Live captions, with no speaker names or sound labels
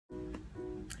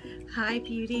Hi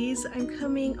beauties, I'm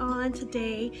coming on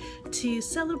today to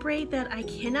celebrate that I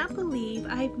cannot believe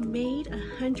I've made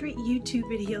 100 YouTube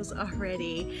videos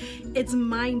already. It's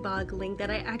mind-boggling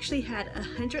that I actually had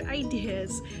 100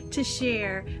 ideas to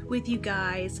share with you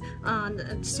guys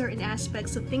on certain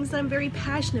aspects of things that I'm very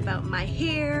passionate about. My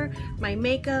hair, my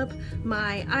makeup,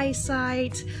 my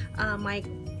eyesight, my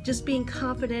just being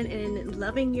confident and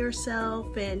loving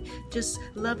yourself and just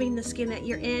loving the skin that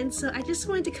you're in. So I just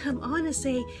wanted to come on and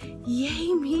say,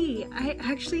 yay me! I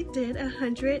actually did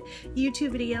 100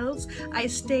 YouTube videos. I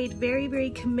stayed very,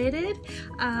 very committed.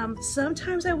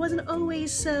 Sometimes I wasn't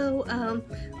always so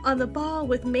on the ball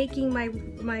with making my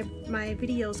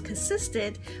videos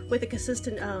consistent with a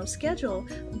consistent schedule,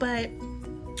 but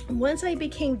once I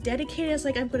became dedicated, I was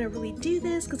like, I'm going to really do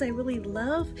this because I really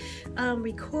love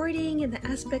recording and the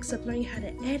aspects of learning how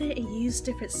to edit and use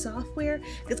different software,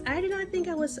 because I did not think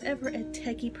I was ever a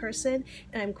techie person,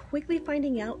 and I'm quickly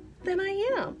finding out that I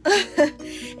am.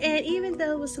 And even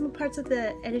though with some parts of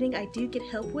the editing I do get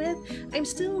help with, I'm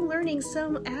still learning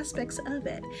some aspects of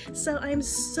it. So I'm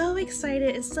so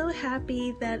excited and so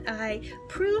happy that I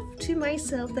proved to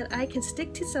myself that I can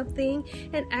stick to something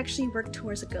and actually work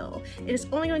towards a goal. It is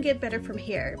only going to get better from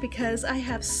here because I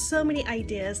have so many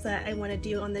ideas that I want to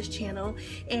do on this channel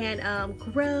and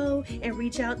grow and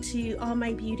reach out to all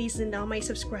my beauties and all my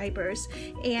subscribers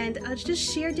and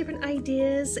just share different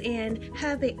ideas and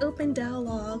have an open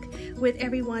dialogue with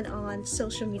everyone on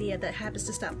social media that happens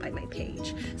to stop by my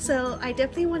page. So I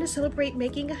definitely want to celebrate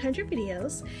making 100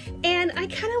 videos, and I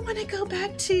kind of want to go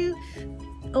back to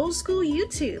old school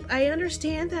YouTube. I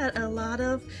understand that a lot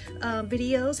of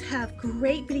videos have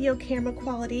great video camera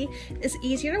quality. It's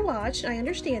easier to watch, I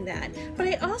understand that, but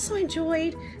I also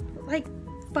enjoyed, like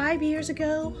 5 years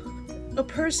ago, a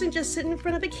person just sitting in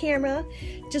front of the camera,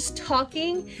 just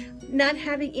talking, not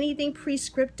having anything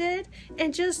pre-scripted,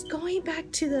 and just going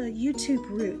back to the YouTube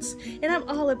roots. And I'm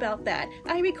all about that.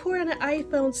 I record on an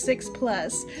iPhone 6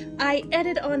 Plus. I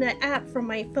edit on an app from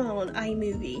my phone,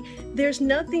 Imovie. There's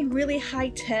nothing really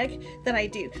high-tech that I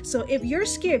do. So if you're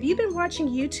scared, if you've been watching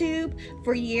YouTube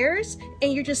for years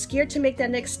and you're just scared to make that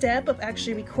next step of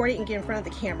actually recording and get in front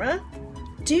of the camera,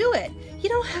 do it. You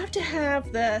don't have to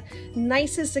have the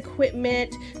nicest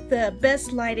equipment, the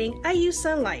best lighting. I use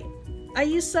sunlight.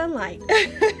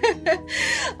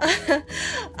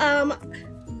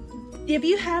 If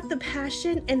you have the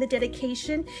passion and the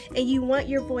dedication and you want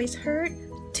your voice heard,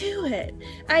 do it.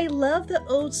 I love the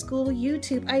old school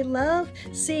YouTube. I love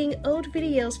seeing old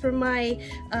videos from my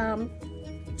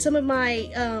some of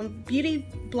my beauty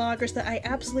bloggers that I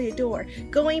absolutely adore,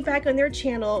 going back on their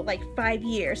channel like 5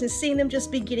 years and seeing them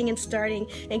just beginning and starting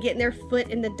and getting their foot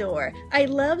in the door. I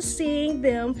love seeing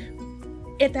them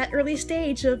at that early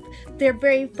stage of their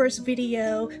very first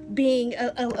video being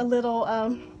a little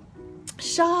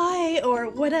shy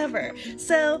or whatever.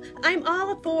 So I'm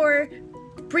all for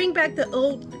bring back the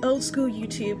old school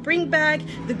YouTube, bring back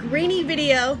the grainy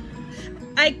video.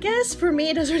 I guess for me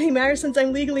it doesn't really matter since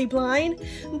I'm legally blind,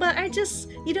 but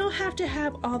you don't have to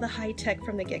have all the high tech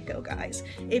from the get-go, guys.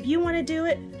 If you want to do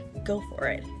it, go for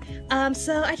it.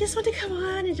 So I just want to come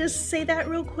on and just say that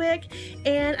real quick,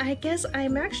 and I guess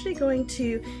I'm actually going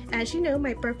to, as you know,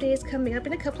 my birthday is coming up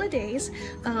in a couple of days.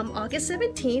 August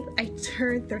 17th, I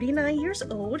turned 39 years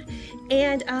old,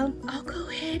 and I'll go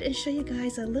ahead and show you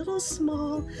guys a little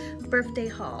small birthday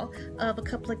haul of a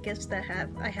couple of gifts that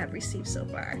I have received so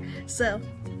far. So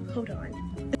hold on.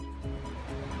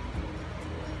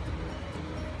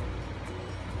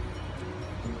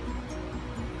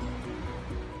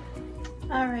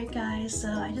 Alright guys, so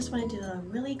I just want to do a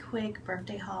really quick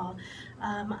birthday haul.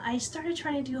 I started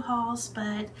trying to do hauls,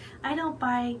 but I don't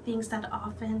buy things that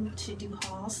often to do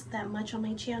hauls that much on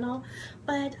my channel.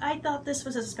 But I thought this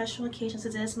was a special occasion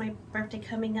since it is my birthday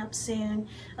coming up soon.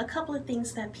 A couple of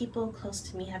things that people close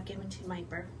to me have given to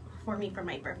for me for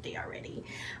my birthday already.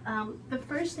 The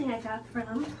first thing I got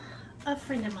from a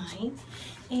friend of mine,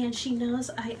 and she knows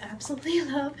I absolutely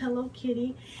love Hello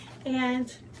Kitty,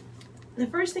 and the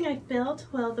first thing I felt,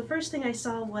 well, the first thing I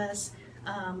saw was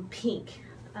pink.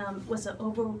 Was an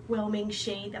overwhelming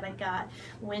shade that I got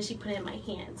when she put it in my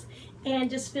hands. And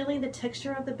just feeling the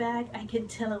texture of the bag, I could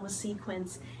tell it was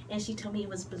sequins, and she told me it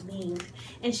was blinged.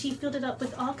 And she filled it up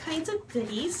with all kinds of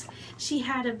goodies. She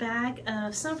had a bag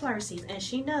of sunflower seeds, and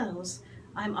she knows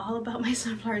I'm all about my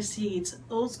sunflower seeds,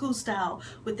 old school style,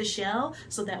 with the shell,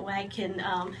 so that way I can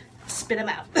spit them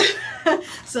out.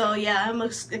 So yeah, I'm a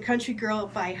country girl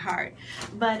by heart.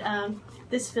 But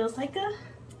this feels like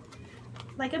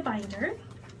a binder.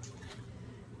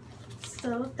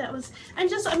 So that was, and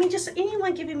just, I mean, just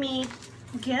anyone giving me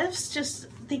gifts, just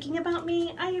thinking about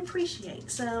me, I appreciate.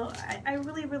 So I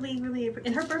really,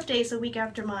 and her birthday is a week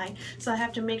after mine, so I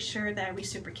have to make sure that I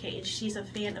reciprocate. She's a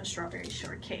fan of strawberry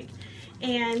shortcake.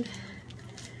 And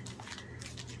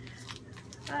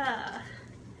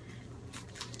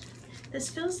this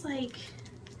feels like,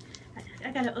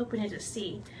 I gotta open it to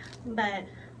see, but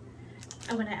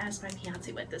I'm gonna ask my fiance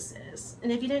what this is.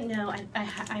 And if you didn't know,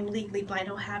 I'm legally blind. I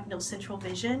don't have no central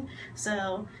vision,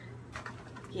 so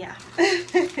yeah.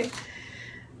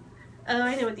 Oh,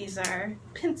 I know what these are.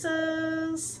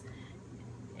 Pencils,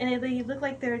 and they look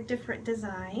like they're different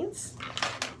designs.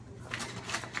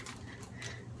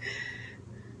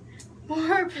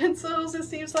 More pencils, it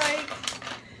seems like.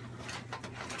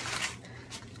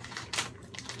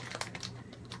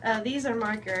 These are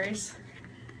markers.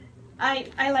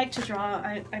 I like to draw.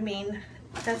 I mean,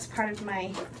 that's part of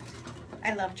my,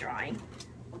 I love drawing.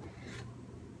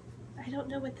 I don't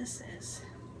know what this is.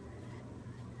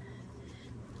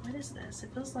 What is this?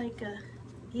 It feels like a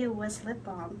EOS lip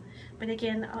balm. But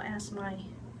again, I'll ask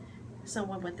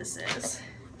someone what this is.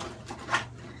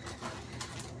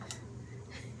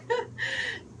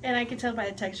 And I can tell by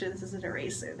the texture this is an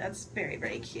eraser. That's very,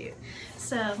 very cute.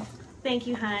 So, thank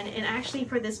you, hun. And actually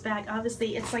for this bag,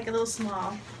 obviously it's like a little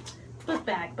small book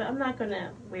bag, but I'm not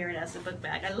gonna wear it as a book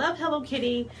bag. I love Hello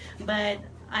Kitty, but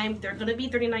they're gonna be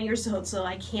 39 years old, so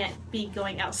I can't be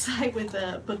going outside with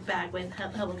a book bag with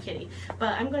Hello Kitty.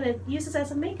 But I'm gonna use this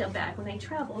as a makeup bag when I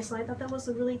travel, so I thought that was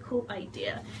a really cool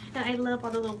idea. And I love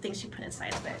all the little things you put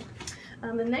inside of it.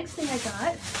 The next thing I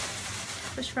got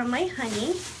was from my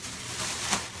honey,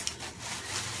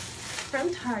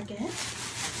 from Target,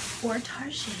 or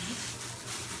Target.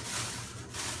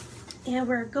 And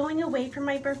we're going away for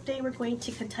my birthday. We're going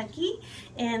to Kentucky,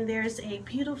 and there's a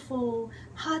beautiful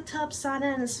hot tub,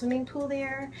 sauna, and a swimming pool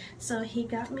there. So he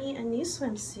got me a new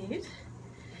swimsuit.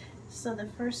 So the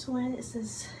first one is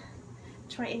this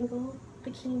triangle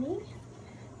bikini.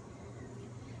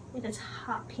 It is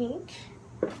hot pink.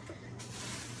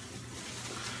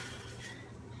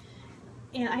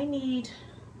 And I need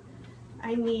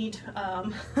I need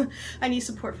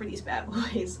support for these bad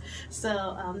boys.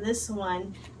 So this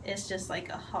one is just like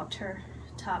a halter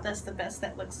top. That's the best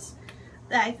that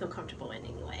I feel comfortable in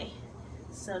anyway.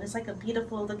 So it's like a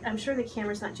beautiful look. I'm sure the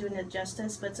camera's not doing it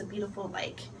justice, but it's a beautiful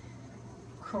like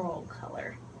coral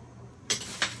color.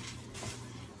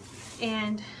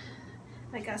 And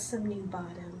I got some new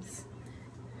bottoms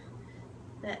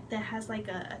that has like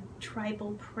a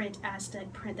tribal print,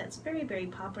 Aztec print that's very, very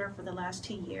popular for the last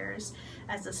 2 years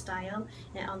as a style.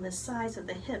 And on the sides of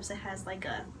the hips, it has like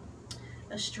a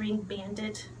string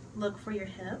banded look for your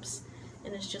hips,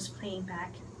 and it's just plain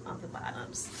back on the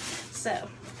bottoms. So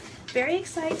very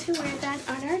excited to wear that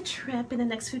on our trip in the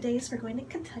next few days. We're going to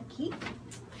Kentucky.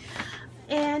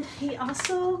 And he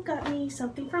also got me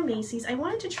something from Macy's. I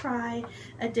wanted to try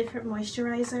a different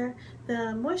moisturizer.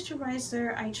 The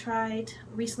moisturizer I tried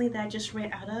recently that I just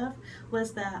ran out of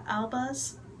was the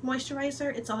Alba's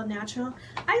moisturizer. It's all natural.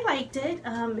 I liked it.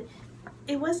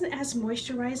 It wasn't as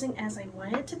moisturizing as I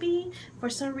wanted it to be. For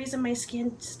some reason my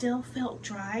skin still felt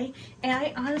dry, and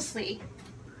I honestly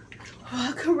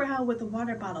walk around with a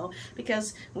water bottle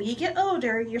because when you get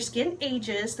older, your skin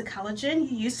ages. The collagen,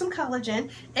 you use some collagen.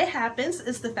 It happens.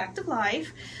 It's the fact of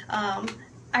life.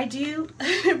 I do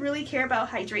really care about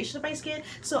hydration of my skin,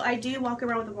 so I do walk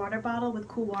around with a water bottle with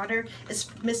cool water. It's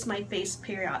mist my face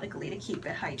periodically to keep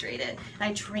it hydrated. And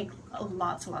I drink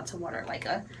lots and lots of water like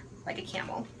a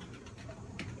camel.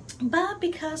 But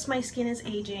because my skin is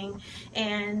aging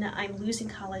and I'm losing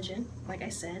collagen, like I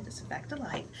said, it's a fact of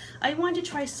life, I wanted to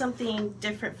try something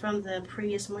different from the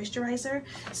previous moisturizer.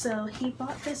 So he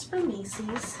bought this from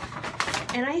Macy's,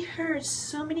 and I heard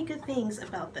so many good things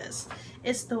about this.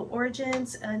 It's the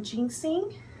Origins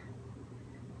Ginseng.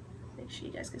 Make sure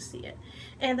you guys can see it.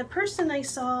 And the person I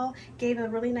saw gave a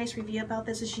really nice review about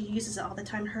this, and she uses it all the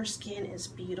time. Her skin is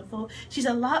beautiful. She's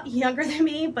a lot younger than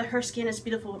me, but her skin is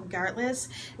beautiful regardless.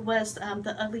 It was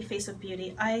the Ugly Face of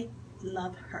Beauty. I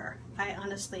love her.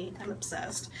 I'm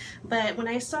obsessed. But when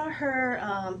I saw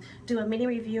her do a mini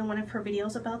review on one of her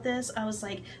videos about this, I was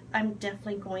like, I'm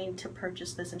definitely going to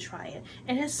purchase this and try it.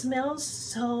 And it smells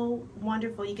so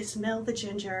wonderful. You can smell the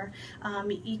ginger.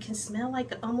 You can smell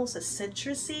like almost a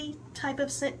citrusy type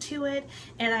of scent to it.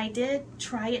 And I did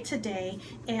try it today,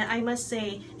 and I must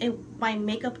say my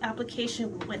makeup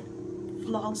application went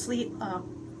flawlessly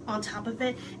on top of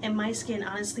it, and my skin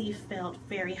honestly felt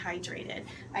very hydrated.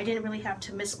 I didn't really have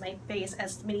to mist my face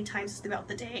as many times throughout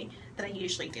the day that I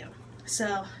usually do.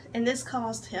 So, and this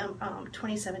cost him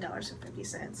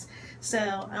 $27.50. So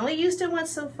I only used it once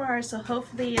so far, so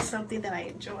hopefully it's something that I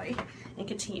enjoy and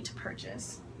continue to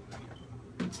purchase.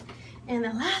 And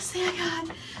the last thing I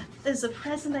got is a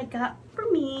present I got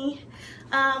for me.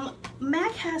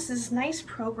 MAC has this nice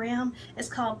program. It's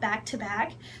called back to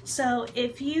back. So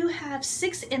if you have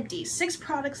 6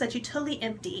 products that you totally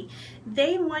empty,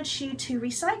 they want you to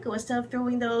recycle. Instead of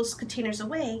throwing those containers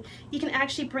away, you can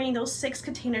actually bring those 6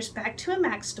 containers back to a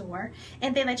MAC store,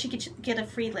 and they let you get a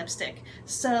free lipstick.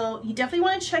 So you definitely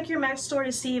want to check your MAC store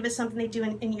to see if it's something they do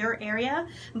in your area.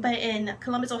 But in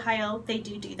Columbus, Ohio, they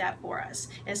do that for us.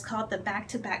 And it's called the back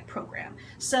to back program.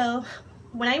 So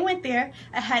when I went there,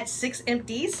 I had 6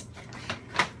 empties.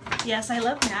 Yes, I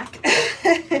love MAC.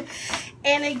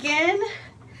 And again,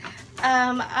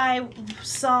 I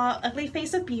saw Ugly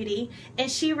Face of Beauty, and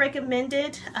she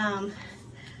recommended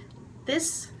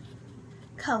this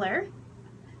color,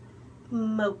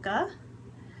 Mocha.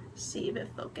 See if it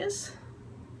focuses.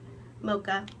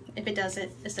 Mocha. If it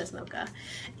doesn't, it says Mocha.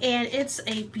 And it's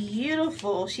a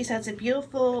beautiful, she says a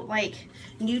beautiful like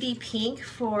nudie pink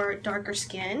for darker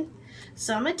skin.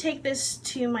 So I'm gonna take this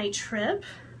to my trip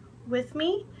with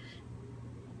me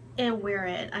and wear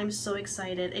it. I'm so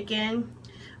excited. Again,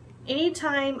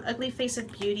 anytime Ugly Face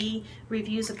of Beauty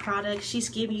reviews a product, she's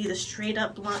giving you the straight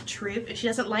up blunt truth. If she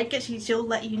doesn't like it, she'll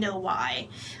let you know why.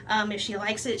 If she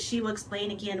likes it, she will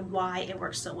explain again why it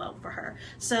works so well for her.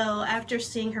 So after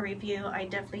seeing her review, I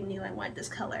definitely knew I wanted this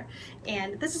color.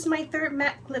 And this is my 3rd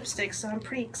MAC lipstick, so I'm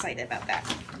pretty excited about that.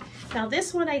 Now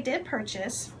this one I did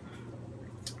purchase.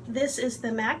 This is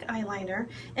the MAC eyeliner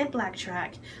in Black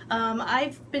Track.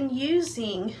 I've been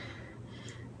using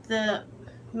the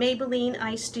Maybelline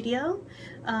Eye Studio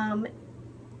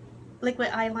liquid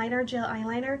eyeliner, gel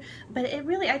eyeliner, but it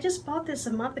really, I just bought this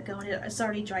a month ago and it's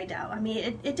already dried out. I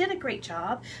mean, it did a great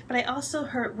job, but I also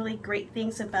heard really great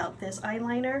things about this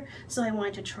eyeliner, so I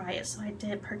wanted to try it, so I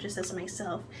did purchase this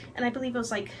myself, and I believe it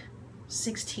was like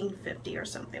 $16.50 or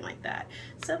something like that.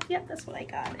 So yep, that's what I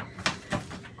got.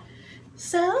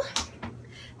 So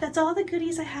that's all the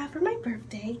goodies I have for my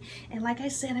birthday. And like I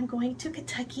said, I'm going to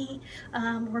Kentucky.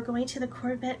 We're going to the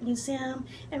Corvette Museum,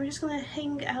 and we're just gonna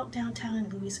hang out downtown in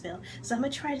Louisville. So I'm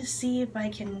gonna try to see if I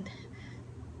can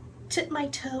tip my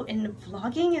toe in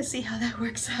vlogging and see how that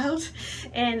works out,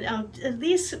 and at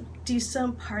least do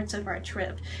some parts of our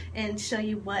trip and show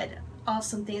you what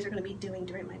awesome things we're going to be doing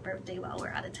during my birthday while we're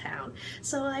out of town.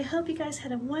 So I hope you guys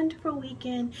had a wonderful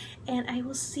weekend, and I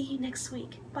will see you next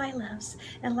week. Bye, loves.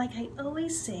 And like I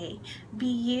always say, be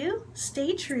you,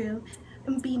 stay true,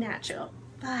 and be natural.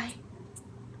 Bye.